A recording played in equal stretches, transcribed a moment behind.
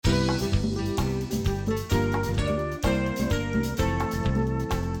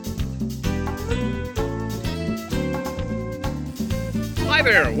Hi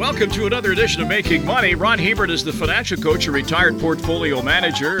there. Welcome to another edition of Making Money. Ron Hebert is the financial coach and retired portfolio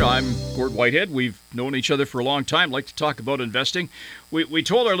manager. I'm Gord Whitehead. We've known each other for a long time. Like to talk about investing. We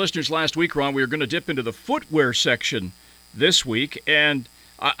told our listeners last week, Ron, we were going to dip into the footwear section this week, and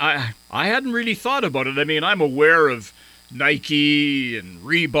I hadn't really thought about it. I mean, I'm aware of Nike and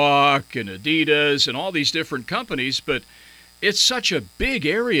Reebok and Adidas and all these different companies, but it's such a big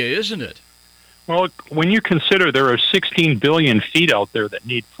area, isn't it? Well, when you consider there are 16 billion feet out there that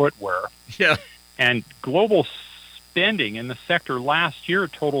need footwear, yeah, and global spending in the sector last year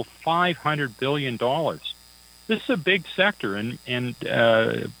totaled $500 billion. This is a big sector, and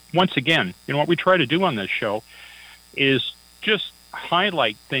once again, you know, what we try to do on this show is just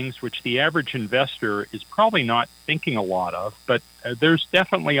highlight things which the average investor is probably not thinking a lot of, but there's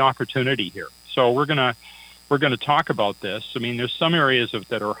definitely opportunity here. So we're going to talk about this. I mean, there's some areas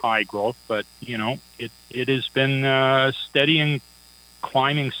that are high growth, but, you know, it has been a steady and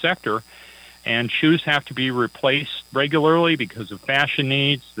climbing sector, and shoes have to be replaced regularly because of fashion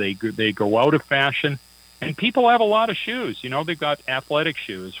needs. They go out of fashion, and people have a lot of shoes. You know, they've got athletic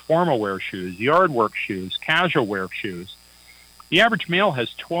shoes, formal wear shoes, yard work shoes, casual wear shoes. The average male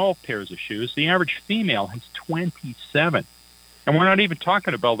has 12 pairs of shoes. The average female has 27. And we're not even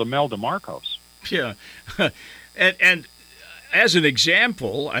talking about the Mel DeMarcos. Yeah. and as an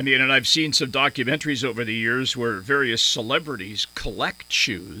example, I mean, and I've seen some documentaries over the years where various celebrities collect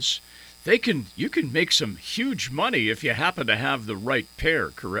shoes. You can make some huge money if you happen to have the right pair,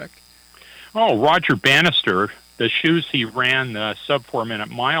 correct? Oh, Roger Bannister, the shoes he ran the sub-4-minute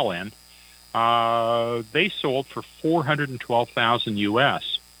mile in, they sold for $412,000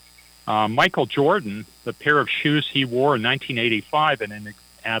 US. Michael Jordan, the pair of shoes he wore in 1985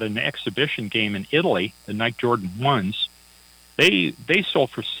 at an exhibition game in Italy, the Nike Jordan 1s, they sold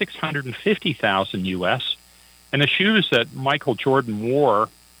for $650,000 US. And the shoes that Michael Jordan wore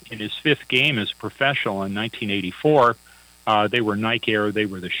in his fifth game as a professional in 1984, they were Nike Air, they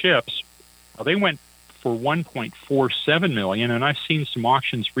were the Ships. They went for $1.47 million, and I've seen some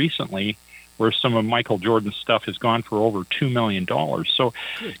auctions recently where some of Michael Jordan's stuff has gone for over $2 million. So,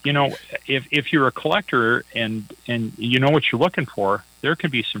 you know, if you're a collector and you know what you're looking for, there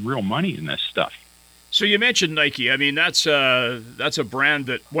can be some real money in this stuff. So you mentioned Nike. I mean, that's a brand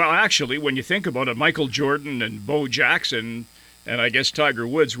that, well, actually, when you think about it, Michael Jordan and Bo Jackson and I guess Tiger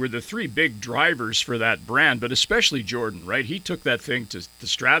Woods were the three big drivers for that brand, but especially Jordan, right? He took that thing to the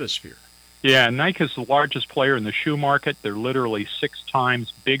stratosphere. Yeah, Nike is the largest player in the shoe market. They're literally 6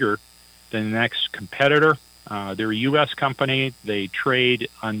 times bigger than the next competitor. They're a U.S. company. They trade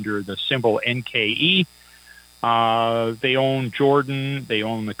under the symbol NKE. They own Jordan. They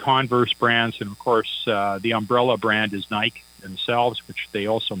own the Converse brands. And, of course, the umbrella brand is Nike themselves, which they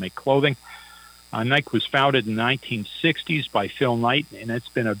also make clothing. Nike was founded in the 1960s by Phil Knight, and it's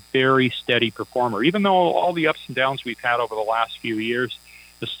been a very steady performer. Even though all the ups and downs we've had over the last few years,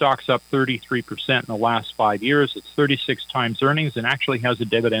 the stock's up 33% in the last 5 years. It's 36 times earnings and actually has a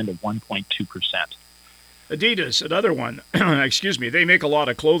dividend of 1.2%. Adidas, another one. Excuse me. They make a lot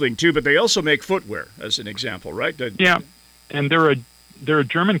of clothing too, but they also make footwear, as an example, right? Yeah, and they're a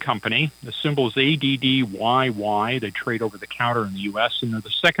German company. The symbol is ADDYY. They trade over the counter in the U.S., and they're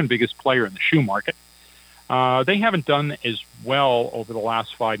the second biggest player in the shoe market. They haven't done as well over the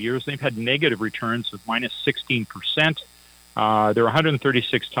last 5 years. They've had negative returns of minus 16%. They're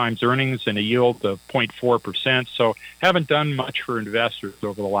 136 times earnings and a yield of 0.4%, so haven't done much for investors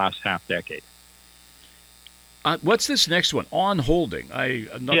over the last half decade. What's this next one? On Holding.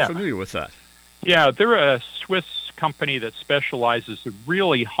 I'm not familiar with that. Yeah, they're a Swiss company that specializes in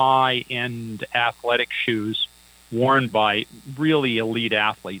really high-end athletic shoes worn by really elite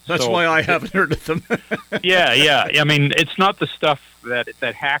athletes. That's why I haven't heard of them. Yeah. I mean, it's not the stuff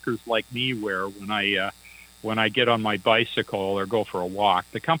that hackers like me wear when I get on my bicycle or go for a walk.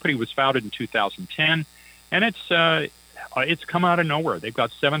 The company was founded in 2010, and it's come out of nowhere. They've got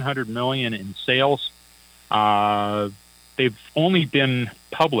 $700 million in sales. They've only been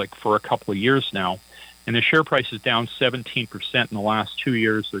public for a couple of years now, and the share price is down 17% in the last 2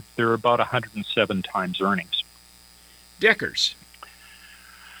 years. They're about 107 times earnings. Deckers.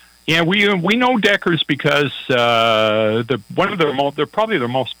 Yeah, we know Deckers because they're probably their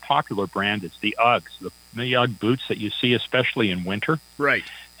most popular brand is the Uggs, the Ugg boots that you see especially in winter. Right.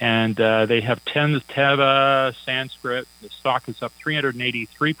 And they have Teva, Sanskrit. The stock is up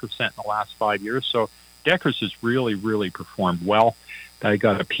 383% in the last 5 years. So Deckers has really, really performed well. They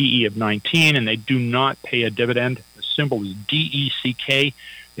got a PE of 19, and they do not pay a dividend. The symbol is DECK.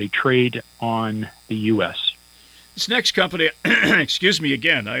 They trade on the U.S. This next company, excuse me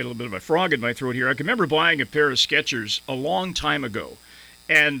again, I had a little bit of a frog in my throat here. I can remember buying a pair of Skechers a long time ago,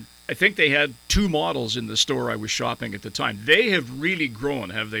 And I think they had 2 models in the store I was shopping at the time. They have really grown,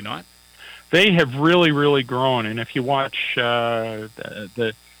 have they not? They have really, really grown. And if you watch the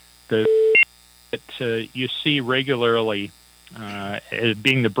you see regularly as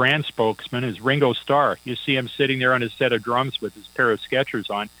being the brand spokesman is Ringo Starr. You see him sitting there on his set of drums with his pair of Skechers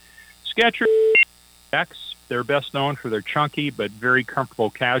on. Skechers X, they're best known for their chunky but very comfortable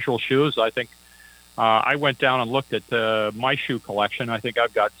casual shoes. I think I went down and looked at my shoe collection. I think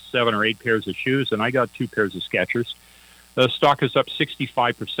I've got 7 or 8 pairs of shoes, and I got 2 pairs of Skechers. The stock is up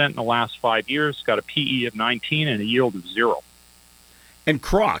 65% in the last 5 years, got a PE of 19 and a yield of 0. And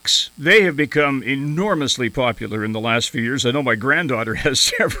Crocs, they have become enormously popular in the last few years. I know my granddaughter has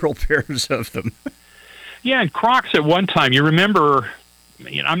several pairs of them. Yeah, and Crocs at one time, you remember,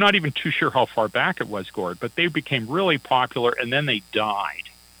 I'm not even too sure how far back it was, Gord, but they became really popular, and then they died.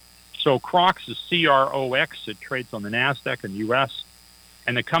 So Crocs is CROX. It trades on the NASDAQ in the U.S.,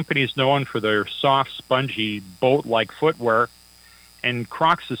 and the company is known for their soft, spongy, boat-like footwear. And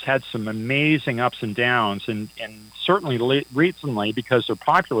Crocs has had some amazing ups and downs, and certainly recently, because they're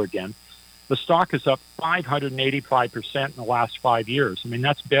popular again, the stock is up 585% in the last 5 years. I mean,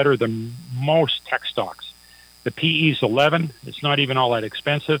 that's better than most tech stocks. The PE is 11. It's not even all that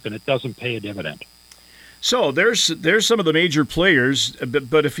expensive, and it doesn't pay a dividend. So there's some of the major players,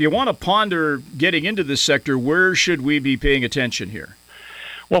 but if you want to ponder getting into this sector, where should we be paying attention here?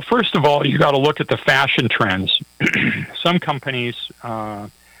 Well, first of all, you got to look at the fashion trends. Some companies,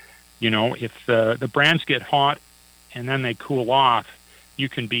 if the brands get hot and then they cool off, you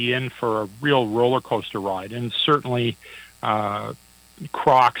can be in for a real roller coaster ride. And certainly,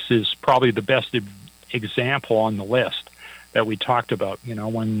 Crocs is probably the best example on the list that we talked about.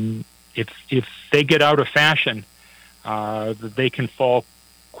 If they get out of fashion, they can fall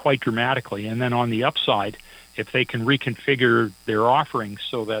quite dramatically. And then on the upside, if they can reconfigure their offerings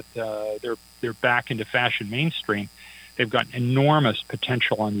so that they're back into fashion mainstream, they've got enormous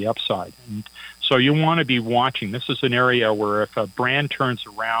potential on the upside. And so you want to be watching. This is an area where if a brand turns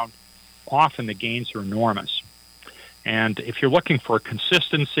around, often the gains are enormous. And if you're looking for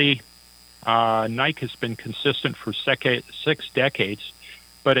consistency, Nike has been consistent for 6 decades,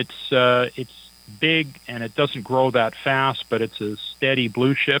 but it's big and it doesn't grow that fast, but it's a steady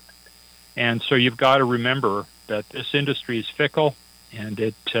blue chip. And so you've got to remember that this industry is fickle, and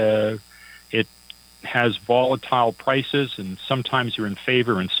it has volatile prices, and sometimes you're in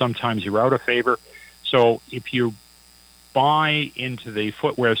favor and sometimes you're out of favor. So if you buy into the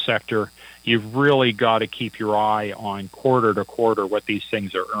footwear sector, you've really got to keep your eye on quarter to quarter what these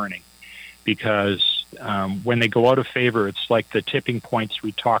things are earning, because when they go out of favor, it's like the tipping points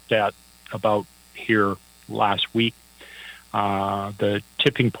we talked about here last week. The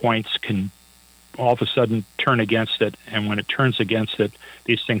tipping points can all of a sudden turn against it, and when it turns against it,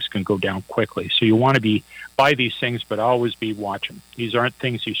 these things can go down quickly. So you want to buy these things, but always be watching. These aren't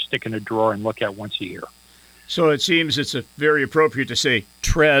things you stick in a drawer and look at once a year. So it seems it's very appropriate to say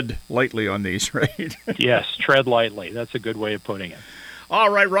tread lightly on these, right? Yes, tread lightly. That's a good way of putting it. All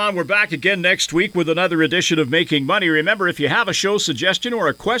right, Ron, we're back again next week with another edition of Making Money. Remember, if you have a show suggestion or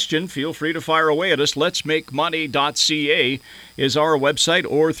a question, feel free to fire away at us. letsmakemoney.ca is our website,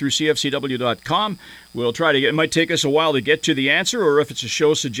 or through cfcw.com. We'll try to it might take us a while to get to the answer, or if it's a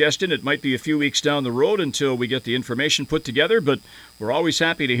show suggestion, it might be a few weeks down the road until we get the information put together, but we're always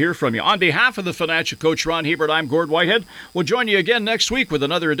happy to hear from you. On behalf of the financial coach Ron Hebert, I'm Gord Whitehead. We'll join you again next week with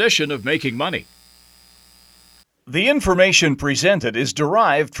another edition of Making Money. The information presented is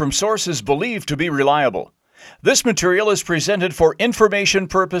derived from sources believed to be reliable. This material is presented for information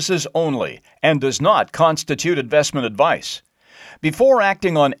purposes only and does not constitute investment advice. Before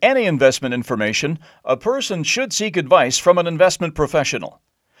acting on any investment information, a person should seek advice from an investment professional.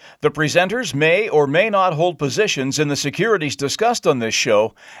 The presenters may or may not hold positions in the securities discussed on this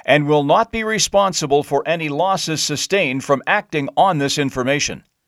show and will not be responsible for any losses sustained from acting on this information.